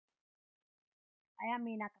I am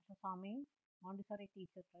Meena Krishnasammy, Montessori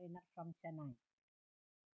teacher trainer from Chennai.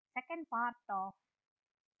 Second part of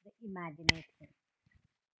the imagination,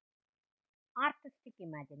 artistic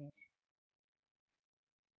imagination.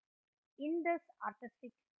 In this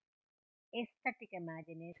artistic aesthetic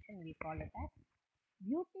imagination, we call it as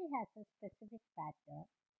beauty has a specific pattern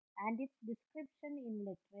and its description in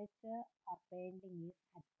literature or painting is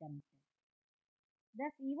attempted.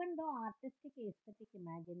 Thus, even though artistic aesthetic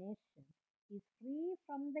imagination is free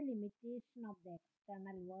from the limitation of the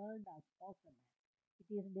external world as possible, it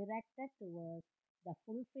is directed towards the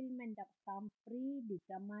fulfillment of some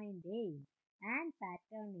predetermined aim and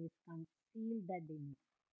pattern is concealed in it.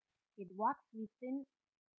 It works within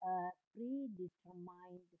a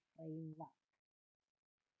predetermined framework.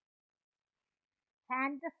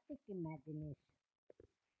 Fantastic imagination.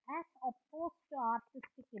 As opposed to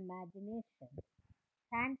artistic imagination,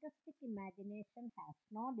 fantastic imagination has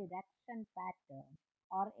no direction pattern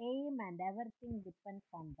or aim and everything depends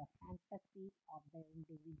on the fantasy of the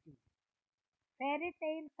individual. Fairy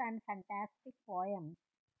tales and fantastic poems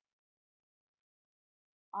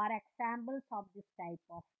are examples of this type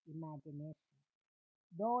of imagination.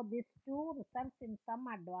 Though this too results in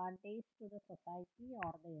some advantage to the society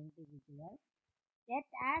or the individual, yet,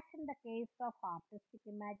 as in the case of artistic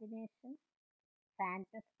imagination,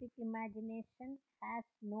 fantastic imagination has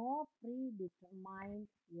no predetermined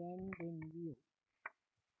end in view.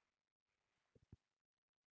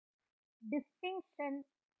 Distinction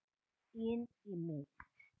in image.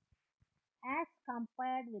 As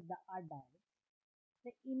compared with the adult,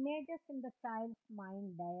 the images in the child's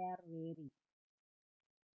mind there vary.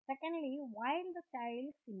 Secondly, while the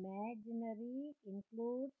child's imaginary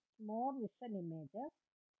includes more visual images,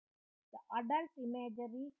 the adult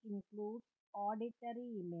imagery includes auditory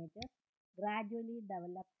images gradually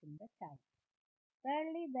developed in the child.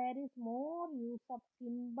 Thirdly, there is more use of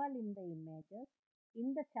symbol in the images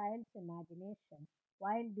in the child's imagination,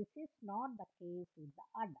 while this is not the case with the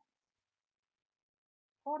adult.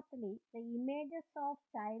 Fourthly, the images of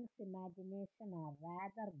child's imagination are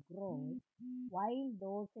rather gross, while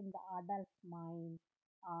those in the adult's mind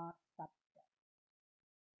are subtle.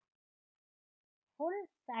 Full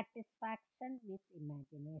satisfaction with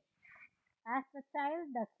imagination. As the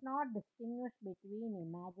child does not distinguish between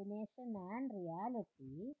imagination and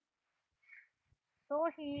reality, so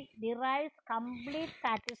he derives complete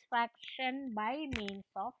satisfaction by means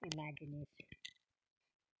of imagination.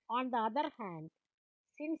 On the other hand,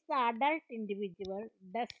 since the adult individual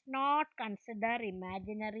does not consider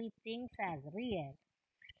imaginary things as real,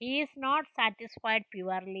 he is not satisfied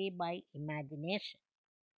purely by imagination.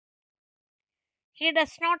 He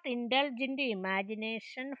does not indulge into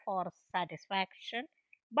imagination for satisfaction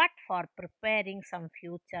but for preparing some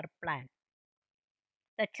future plan.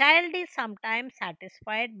 The child is sometimes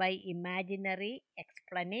satisfied by imaginary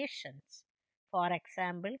explanations. For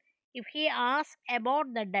example, if he asks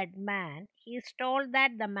about the dead man, he is told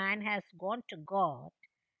that the man has gone to God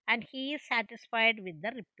and he is satisfied with the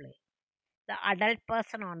reply. The adult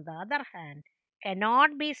person, on the other hand,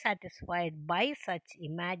 cannot be satisfied by such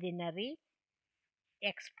imaginary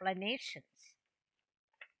explanations.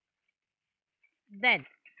 Then,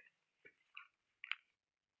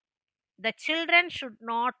 the children should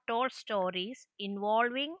not tell stories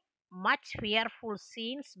involving much fearful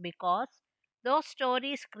scenes because those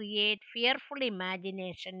stories create fearful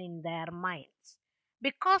imagination in their minds.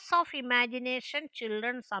 Because of imagination,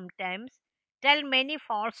 children sometimes tell many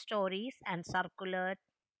false stories and circulate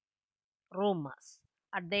rumors.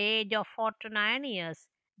 At the age of 4 to 9 years,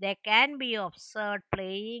 they can be observed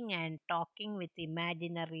playing and talking with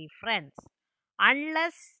imaginary friends.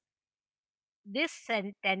 Unless this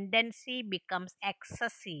tendency becomes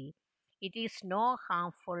excessive, it is no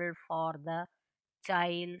harmful for the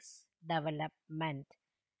child's development.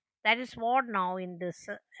 That is what now in this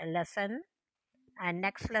lesson. And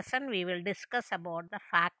next lesson we will discuss about the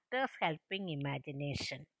factors helping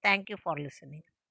imagination. Thank you for listening.